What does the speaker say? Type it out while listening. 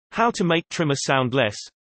How to make trimmer sound less.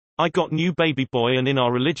 I got new baby boy and in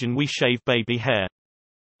our religion we shave baby hair.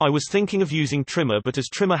 I was thinking of using trimmer but as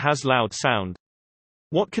trimmer has loud sound.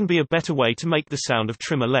 What can be a better way to make the sound of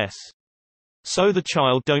trimmer less? So the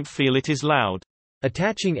child don't feel it is loud.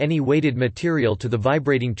 Attaching any weighted material to the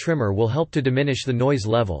vibrating trimmer will help to diminish the noise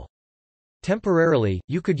level. Temporarily,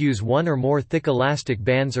 you could use one or more thick elastic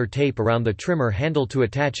bands or tape around the trimmer handle to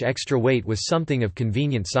attach extra weight with something of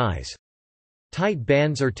convenient size. Tight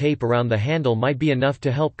bands or tape around the handle might be enough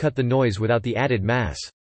to help cut the noise without the added mass.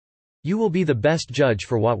 You will be the best judge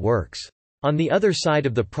for what works. On the other side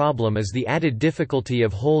of the problem is the added difficulty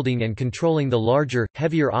of holding and controlling the larger,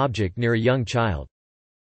 heavier object near a young child.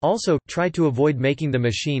 Also, try to avoid making the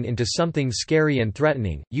machine into something scary and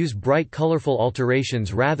threatening. Use bright, colorful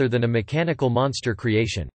alterations rather than a mechanical monster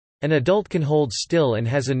creation. An adult can hold still and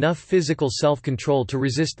has enough physical self-control to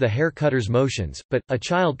resist the hair cutter's motions, but a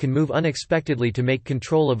child can move unexpectedly to make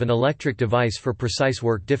control of an electric device for precise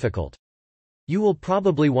work difficult. You will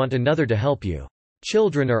probably want another to help you.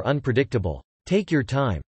 Children are unpredictable. Take your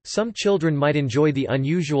time. Some children might enjoy the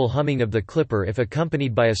unusual humming of the clipper if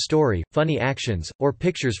accompanied by a story, funny actions, or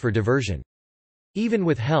pictures for diversion. Even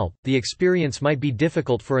with help, the experience might be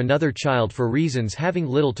difficult for another child for reasons having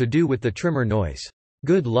little to do with the trimmer noise.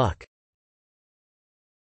 Good luck.